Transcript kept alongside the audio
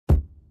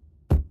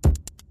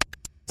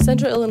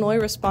Central Illinois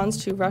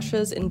responds to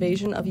Russia's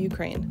invasion of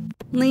Ukraine.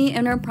 Lee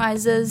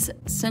Enterprises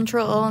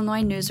Central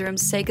Illinois newsroom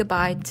say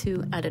goodbye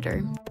to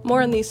editor.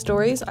 More on these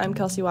stories. I'm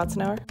Kelsey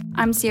Watson-Hour.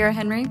 I'm Sierra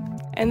Henry.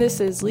 And this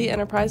is Lee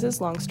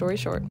Enterprises Long Story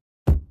Short.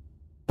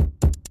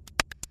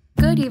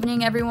 Good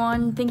evening,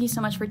 everyone. Thank you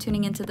so much for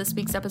tuning into this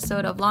week's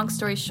episode of Long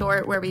Story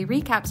Short, where we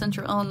recap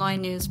Central Illinois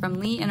news from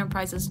Lee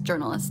Enterprises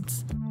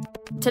journalists.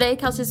 Today,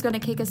 Kelsey's going to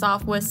kick us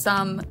off with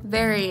some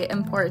very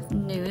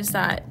important news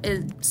that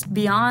is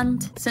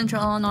beyond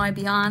Central Illinois,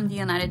 beyond the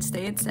United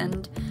States,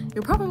 and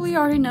you probably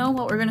already know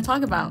what we're going to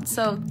talk about.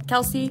 So,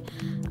 Kelsey,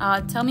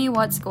 tell me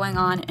what's going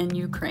on in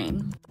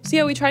Ukraine. So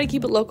yeah, we try to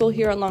keep it local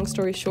here on Long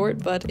Story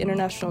Short, but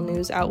international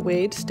news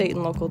outweighed state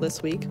and local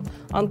this week.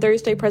 On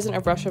Thursday, President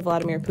of Russia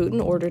Vladimir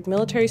Putin ordered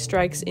military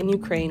strikes in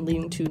Ukraine,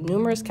 leading to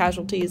numerous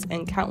casualties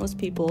and countless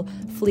people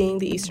fleeing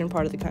the eastern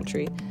part of the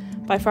country.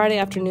 By Friday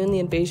afternoon, the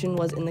invasion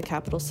was in the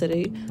capital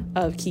city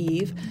of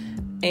Kyiv,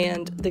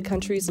 and the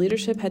country's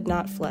leadership had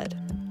not fled.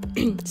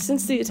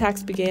 Since the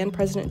attacks began,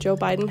 President Joe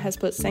Biden has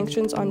put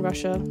sanctions on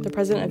Russia, the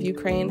president of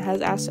Ukraine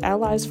has asked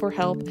allies for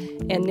help,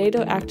 and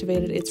NATO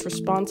activated its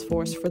response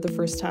force for the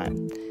first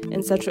time.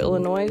 In Central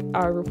Illinois,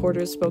 our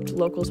reporters spoke to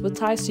locals with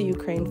ties to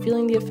Ukraine,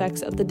 feeling the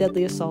effects of the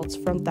deadly assaults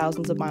from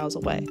thousands of miles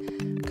away.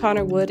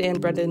 Connor Wood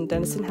and Brendan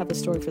Dennison have a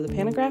story for the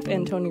Panagraph,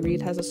 and Tony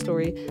Reed has a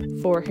story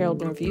for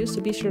Herald and Review,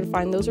 so be sure to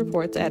find those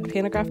reports at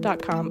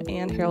panagraph.com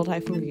and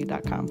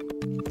herald-review.com.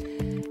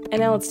 And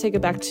now let's take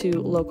it back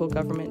to local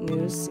government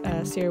news.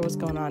 Sierra, what's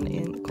going on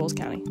in Coles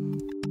County?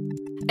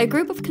 A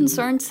group of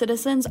concerned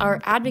citizens are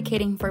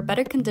advocating for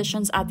better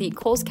conditions at the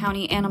Coles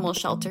County Animal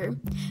Shelter.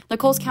 The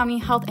Coles County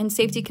Health and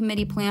Safety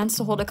Committee plans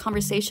to hold a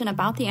conversation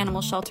about the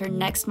animal shelter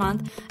next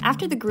month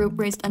after the group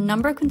raised a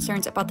number of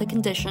concerns about the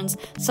conditions,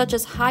 such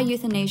as high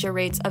euthanasia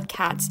rates of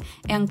cats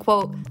and,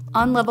 quote,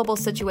 unlivable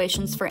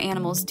situations for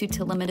animals due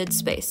to limited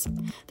space.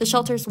 The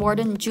shelter's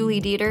warden,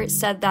 Julie Dieter,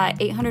 said that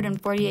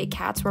 848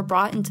 cats were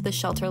brought into the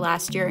shelter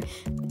last year,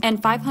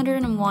 and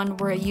 501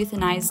 were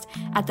euthanized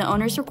at the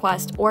owner's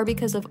request or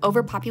because of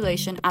overpopulation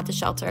at the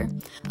shelter.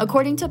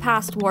 According to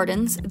past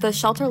wardens, the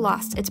shelter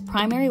lost its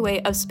primary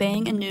way of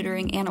spaying and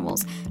neutering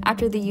animals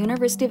after the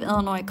University of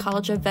Illinois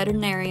College of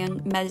Veterinary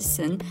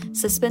Medicine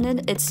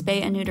suspended its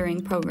spay and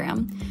neutering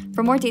program.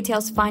 For more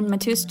details, find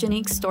Matus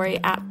Janik's story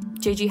at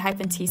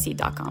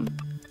jg-tc.com.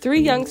 3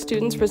 young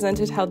students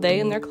presented how they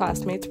and their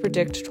classmates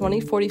predict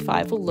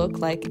 2045 will look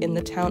like in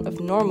the town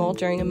of Normal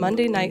during a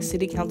Monday night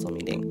city council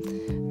meeting.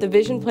 The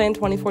Vision Plan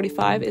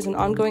 2045 is an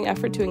ongoing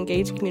effort to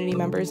engage community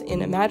members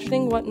in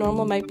imagining what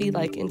normal might be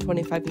like in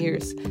 25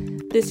 years.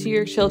 This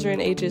year, children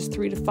ages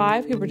 3 to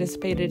 5 who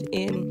participated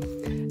in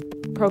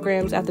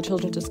programs at the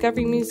Children's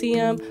Discovery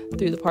Museum,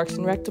 through the Parks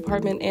and Rec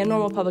Department, and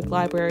Normal Public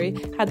Library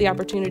had the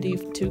opportunity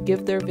to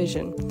give their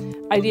vision.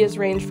 Ideas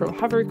range from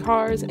hover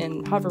cars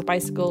and hover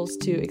bicycles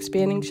to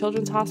expanding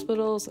children's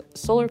hospitals,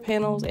 solar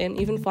panels, and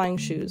even flying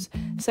shoes.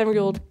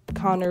 7-year-old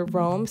Connor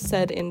Rome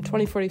said in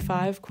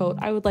 2045, quote,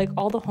 I would like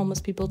all the homeless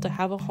people to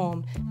have a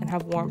home and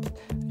have warmth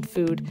and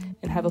food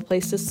and have a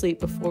place to sleep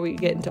before we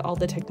get into all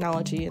the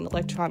technology and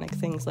electronic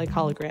things like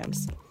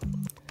holograms.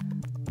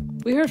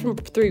 We heard from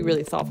 3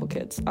 really thoughtful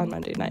kids on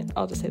Monday night,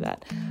 I'll just say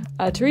that.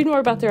 To read more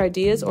about their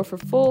ideas or for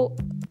full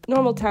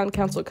Normal Town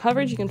Council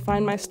coverage, you can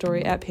find my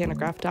story at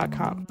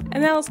panagraph.com.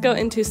 And now let's go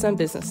into some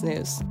business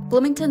news.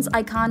 Bloomington's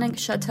iconic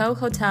Chateau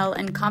Hotel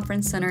and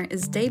Conference Center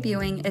is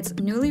debuting its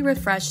newly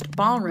refreshed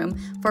ballroom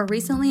for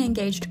recently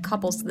engaged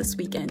couples this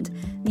weekend.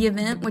 The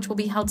event, which will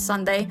be held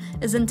Sunday,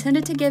 is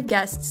intended to give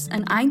guests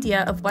an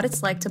idea of what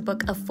it's like to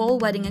book a full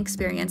wedding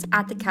experience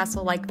at the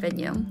castle-like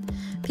venue.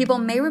 People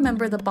may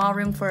remember the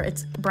ballroom for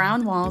its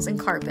brown walls and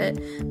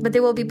carpet, but they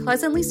will be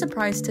pleasantly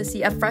surprised to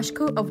see a fresh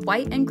coat of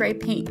white and gray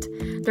paint.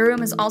 The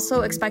room is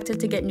also expected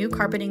to get new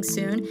carpeting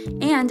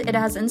soon, and it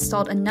has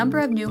installed a number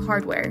of new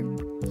hardware.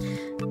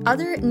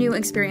 Other new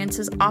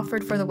experiences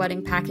offered for the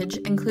wedding package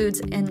includes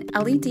an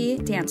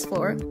LED dance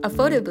floor, a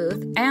photo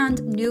booth,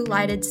 and new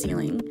lighted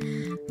ceiling.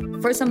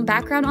 For some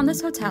background on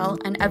this hotel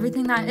and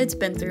everything that it's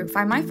been through,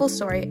 find my full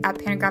story at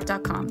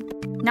panagraph.com.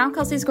 Now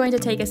Kelsey's going to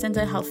take us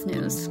into health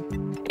news.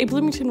 A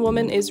Bloomington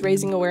woman is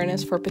raising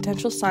awareness for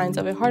potential signs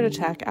of a heart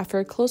attack after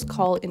a close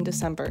call in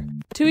December.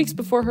 2 weeks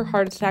before her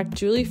heart attack,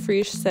 Julie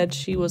Friesch said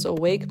she was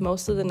awake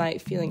most of the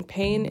night feeling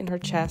pain in her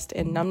chest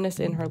and numbness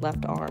in her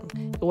left arm.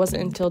 It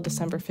wasn't until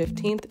December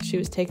 15th she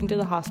was taken to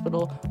the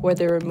hospital where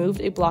they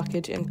removed a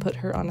blockage and put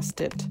her on a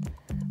stent.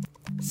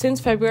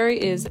 Since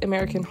February is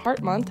American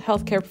Heart Month,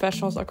 healthcare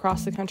professionals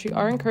across the country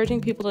are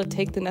encouraging people to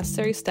take the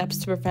necessary steps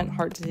to prevent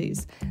heart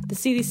disease. The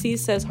CDC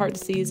says heart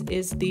disease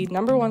is the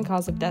 #1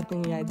 cause of death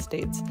in the United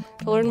States.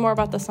 To learn more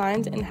about the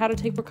signs and how to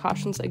take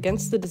precautions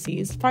against the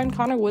disease, find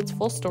Connor Wood's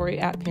full story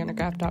at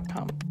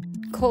panagraph.com.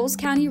 Coles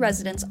County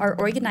residents are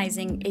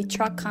organizing a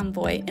truck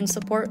convoy in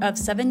support of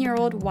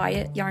 7-year-old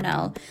Wyatt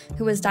Yarnell,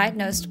 who was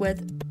diagnosed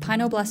with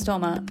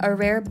pineoblastoma, a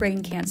rare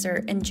brain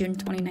cancer, in June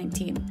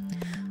 2019.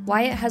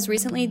 Wyatt has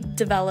recently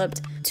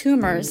developed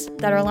tumors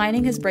that are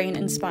lining his brain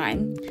and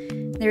spine.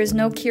 There is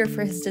no cure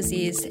for his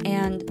disease,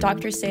 and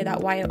doctors say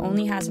that Wyatt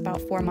only has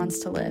about 4 months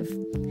to live.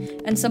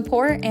 In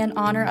support and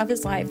honor of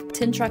his life,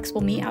 10 trucks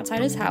will meet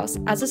outside his house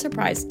as a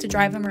surprise to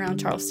drive him around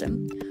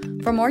Charleston.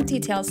 For more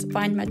details,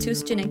 find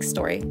Matus Janik's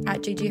story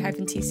at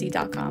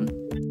gg-tc.com.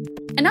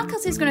 And now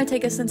Kelsey's going to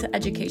take us into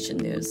education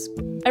news.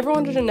 Ever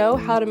wanted to know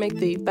how to make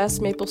the best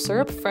maple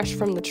syrup fresh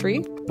from the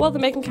tree? Well, the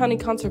Macon County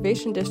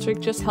Conservation District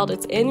just held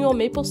its annual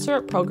maple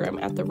syrup program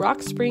at the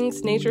Rock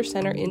Springs Nature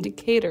Center in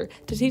Decatur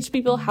to teach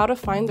people how to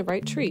find the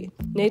right tree.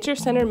 Nature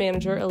Center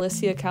Manager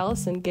Alicia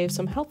Callison gave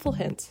some helpful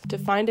hints. To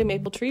find a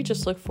maple tree,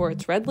 just look for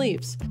its red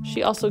leaves.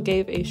 She also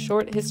gave a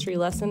short history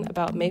lesson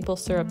about maple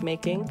syrup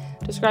making,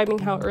 describing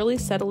how early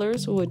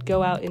settlers would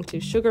go out into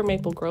sugar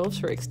maple groves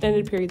for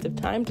extended periods of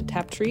time to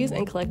tap trees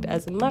and collect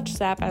as much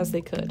sap as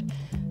they could.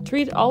 To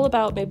read all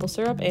about maple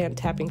syrup and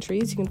tapping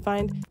trees, you can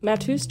find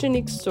Matus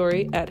Janik's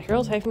story at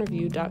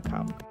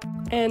herald-review.com.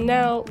 And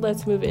now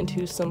let's move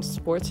into some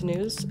sports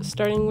news,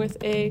 starting with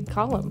a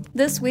column.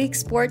 This week,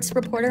 sports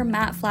reporter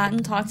Matt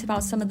Flatten talked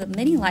about some of the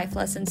many life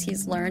lessons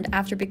he's learned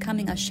after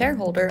becoming a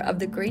shareholder of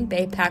the Green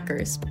Bay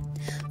Packers.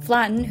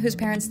 Flatten, whose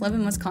parents live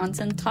in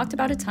Wisconsin, talked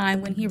about a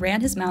time when he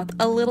ran his mouth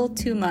a little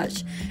too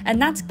much,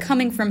 and that's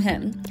coming from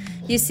him.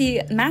 You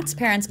see, Matt's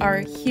parents are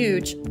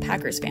huge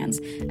Packers fans,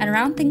 and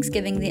around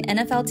Thanksgiving, the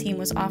NFL team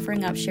was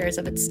offering up shares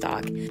of its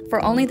stock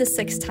for only the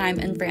 6th time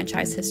in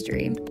franchise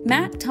history.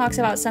 Matt talks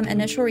about some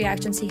initial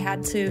reactions he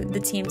had to the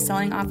team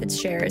selling off its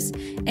shares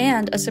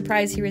and a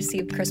surprise he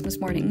received Christmas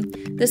morning.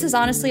 This is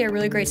honestly a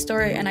really great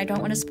story, and I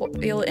don't want to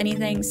spoil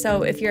anything,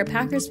 so if you're a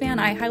Packers fan,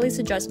 I highly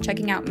suggest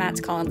checking out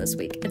Matt's column this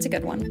week. It's a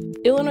good one.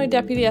 Illinois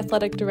Deputy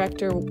Athletic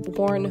Director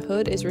Warren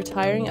Hood is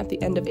retiring at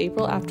the end of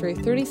April after a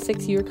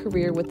 36-year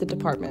career with the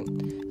department.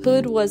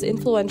 Hood was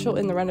influential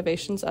in the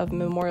renovations of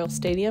Memorial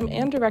Stadium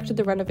and directed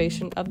the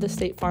renovation of the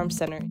State Farm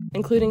Center,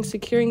 including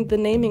securing the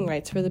naming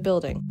rights for the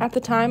building. At the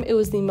time, it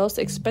was the most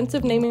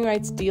expensive naming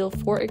rights deal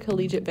for a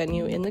collegiate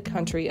venue in the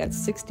country at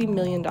 $60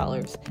 million.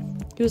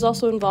 He was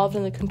also involved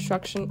in the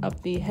construction of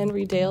the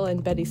Henry Dale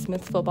and Betty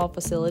Smith football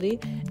facility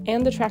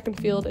and the track and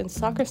field and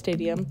soccer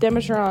stadium,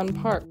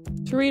 Demecheron Park.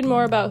 To read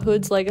more about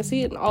Hood's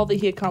legacy and all that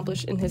he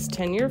accomplished in his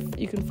tenure,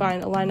 you can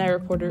find Illini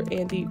reporter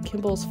Andy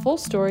Kimball's full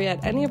story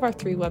at any of our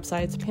 3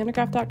 websites,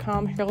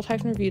 Pantagraph.com,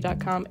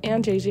 Herald-Review.com,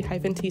 and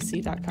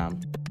jg-tc.com.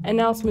 And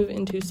now let's move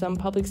into some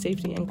public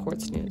safety and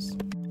courts news.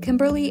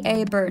 Kimberly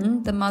A.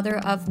 Burton, the mother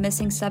of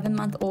missing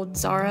 7-month-old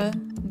Zara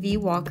V.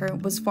 Walker,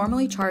 was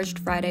formally charged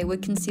Friday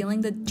with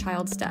concealing the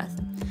child's death.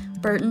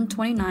 Burton,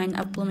 29,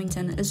 of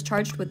Bloomington, is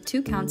charged with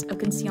 2 counts of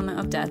concealment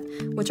of death,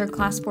 which are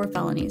Class 4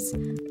 felonies.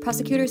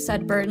 Prosecutors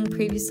said Burton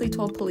previously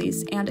told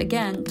police and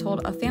again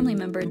told a family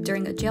member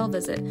during a jail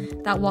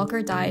visit that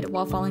Walker died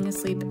while falling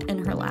asleep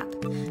in her lap.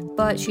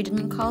 But she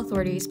didn't call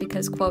authorities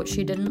because, quote,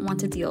 she didn't want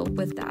to deal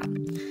with that.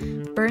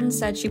 Burton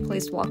said she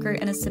placed Walker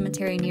in a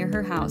cemetery near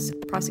her house,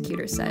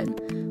 prosecutors said.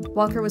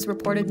 Walker was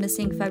reported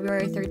missing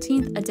February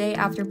 13th, a day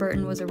after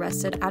Burton was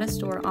arrested at a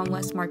store on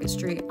West Market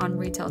Street on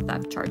retail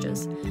theft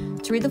charges.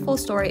 To read the full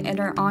story and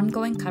our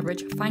ongoing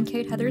coverage, find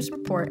Kate Heather's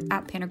report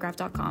at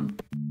Pantagraph.com.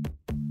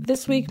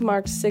 This week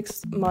marks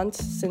 6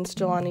 months since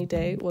Jelani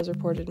Day was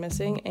reported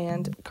missing,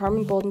 and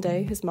Carmen Bolden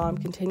Day, his mom,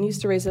 continues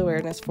to raise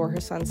awareness for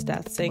her son's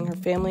death, saying her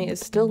family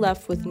is still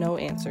left with no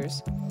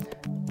answers.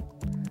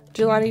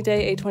 Jelani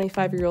Day, a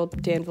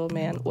 25-year-old Danville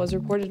man, was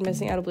reported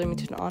missing out of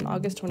Bloomington on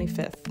August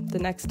 25th. The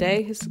next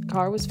day, his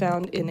car was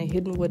found in a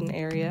hidden wooden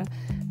area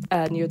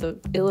near the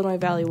Illinois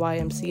Valley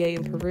YMCA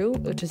in Peru,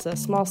 which is a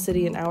small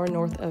city an hour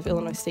north of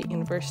Illinois State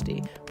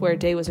University, where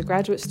Day was a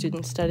graduate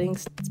student studying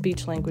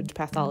speech-language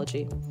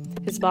pathology.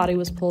 His body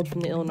was pulled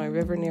from the Illinois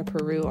River near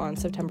Peru on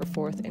September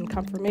 4th, and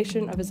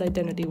confirmation of his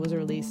identity was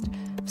released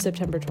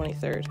September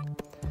 23rd.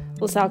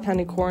 LaSalle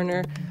County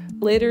coroner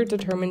later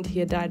determined he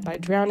had died by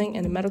drowning,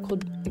 and a medical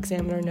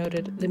examiner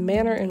noted the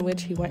manner in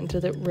which he went into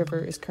the river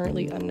is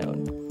currently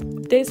unknown.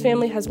 Day's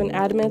family has been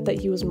adamant that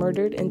he was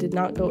murdered and did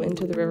not go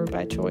into the river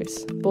by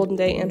choice. Bolden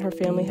Day and her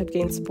family have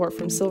gained support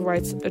from civil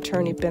rights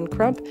attorney Ben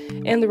Crump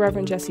and the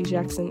Reverend Jesse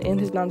Jackson and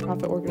his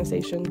nonprofit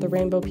organization, the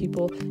Rainbow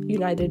People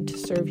United to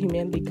Serve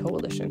Humanity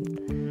Coalition.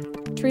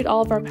 To read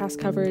all of our past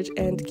coverage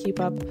and to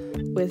keep up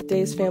with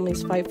Day's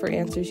family's fight for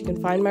answers, you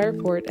can find my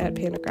report at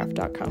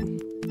Pantagraph.com.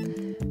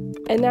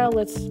 And now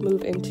let's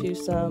move into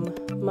some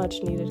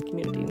much-needed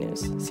community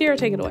news. Sierra,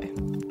 take it away.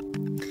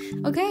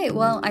 Okay,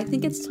 well, I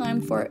think it's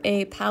time for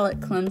a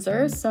palate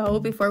cleanser. So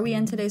before we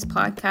end today's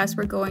podcast,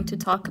 we're going to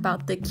talk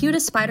about the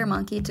cutest spider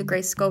monkey to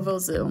grace Scoville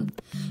Zoo.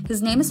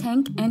 His name is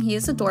Hank, and he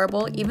is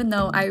adorable, even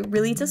though I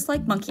really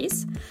dislike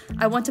monkeys.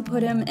 I want to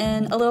put him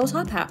in a little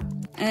top hat,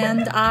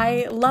 and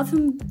I love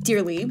him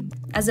dearly,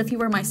 as if he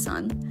were my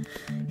son.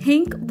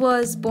 Hank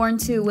was born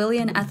to Willie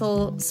and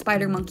Ethel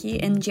Spider Monkey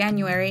in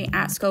January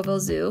at Scoville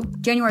Zoo,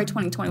 January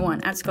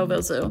 2021 at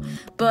Scoville Zoo,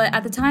 but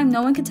at the time,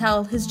 no one could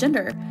tell his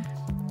gender.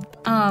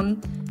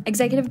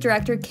 Executive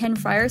Director Ken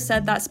Fryer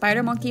said that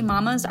spider monkey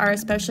mamas are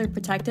especially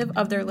protective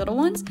of their little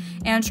ones,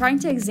 and trying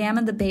to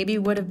examine the baby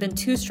would have been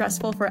too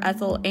stressful for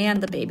Ethel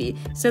and the baby,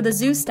 so the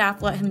zoo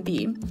staff let him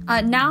be.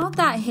 Now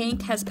that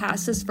Hank has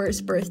passed his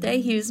first birthday,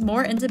 he's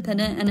more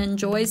independent and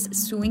enjoys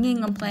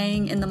swinging and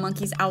playing in the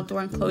monkey's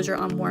outdoor enclosure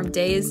on warm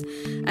days.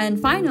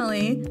 And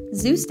finally,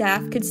 zoo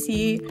staff could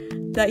see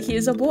that he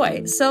is a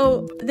boy,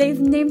 so they've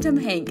named him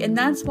Hank, and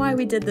that's why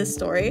we did this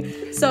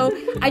story. So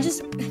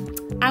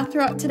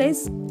after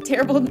today's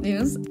terrible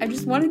news, I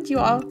just wanted you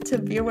all to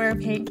be aware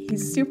of Hank.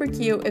 He's super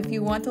cute. If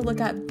you want to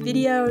look at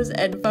videos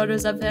and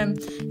photos of him,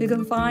 you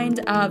can find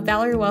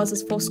Valerie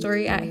Wells' full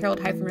story at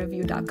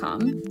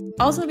herald-review.com.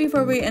 Also,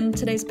 before we end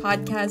today's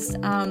podcast,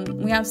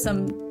 we have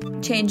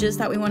some changes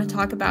that we want to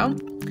talk about.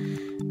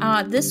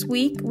 This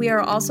week, we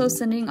are also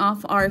sending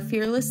off our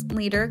fearless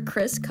leader,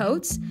 Chris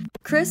Coates.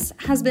 Chris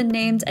has been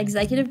named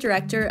Executive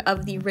Director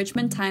of the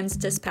Richmond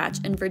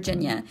Times-Dispatch in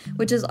Virginia,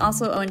 which is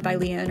also owned by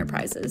Lee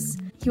Enterprises.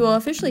 He will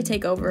officially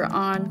take over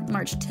on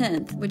March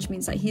 10th, which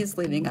means that he is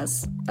leaving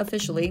us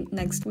officially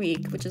next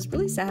week, which is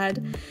really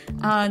sad.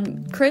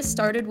 Chris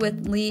started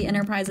with Lee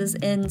Enterprises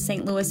in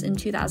St. Louis in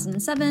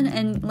 2007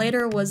 and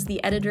later was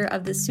the editor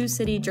of the Sioux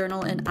City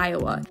Journal in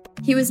Iowa.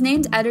 He was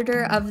named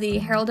editor of the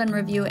Herald and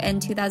Review in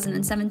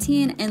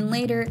 2017 and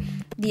later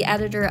the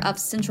editor of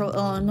Central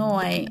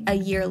Illinois a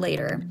year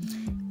later.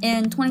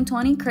 In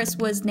 2020, Chris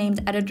was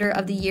named Editor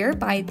of the Year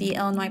by the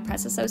Illinois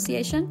Press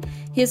Association.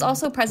 He is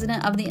also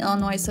president of the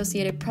Illinois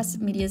Associated Press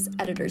Media's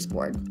Editors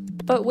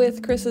Board. But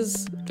with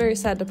Chris's very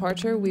sad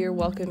departure, we are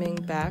welcoming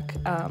back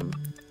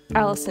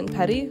Allison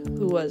Petty,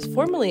 who was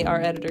formerly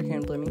our editor here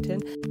in Bloomington.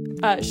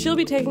 She'll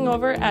be taking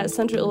over as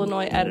Central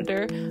Illinois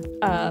editor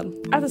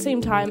at the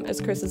same time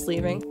as Chris is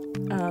leaving,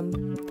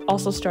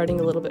 also starting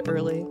a little bit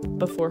early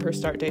before her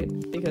start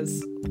date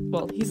because,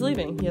 well, he's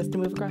leaving. He has to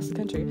move across the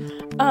country.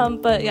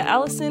 But yeah,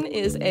 Allison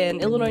is an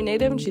Illinois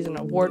native, and she's an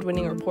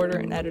award-winning reporter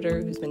and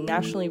editor who's been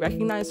nationally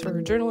recognized for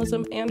her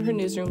journalism and her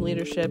newsroom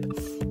leadership.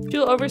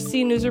 She'll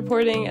oversee news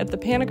reporting at the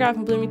Pantograph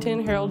in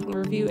Bloomington, Herald and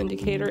Review in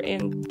Decatur,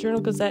 and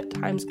Journal-Gazette,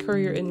 Times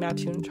Courier in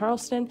Mattoon and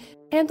Charleston,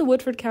 and the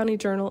Woodford County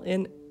Journal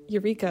in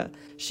Eureka.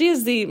 She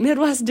is the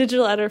Midwest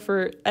digital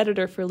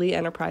editor for Lee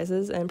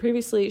Enterprises, and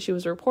previously she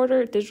was a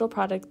reporter, digital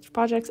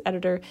projects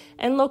editor,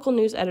 and local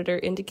news editor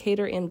in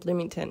Decatur and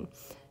Bloomington.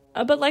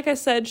 But like I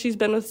said, she's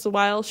been with us a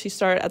while. She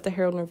started at the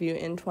Herald and Review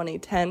in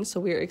 2010, so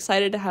we are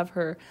excited to have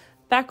her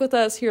back with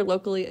us here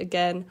locally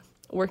again,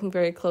 working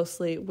very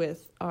closely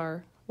with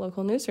our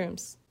local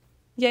newsrooms.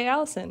 Yay,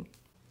 Allison.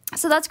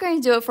 So that's going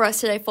to do it for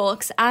us today,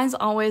 folks. As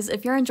always,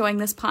 if you're enjoying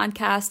this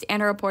podcast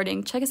and our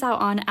reporting, check us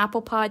out on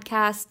Apple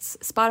Podcasts,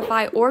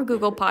 Spotify, or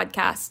Google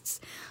Podcasts.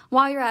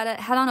 While you're at it,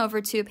 head on over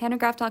to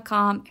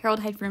pantograph.com,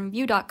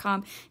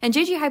 herald-review.com, and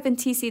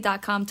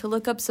jg-tc.com to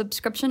look up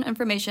subscription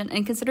information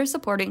and consider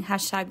supporting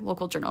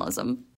 #local journalism.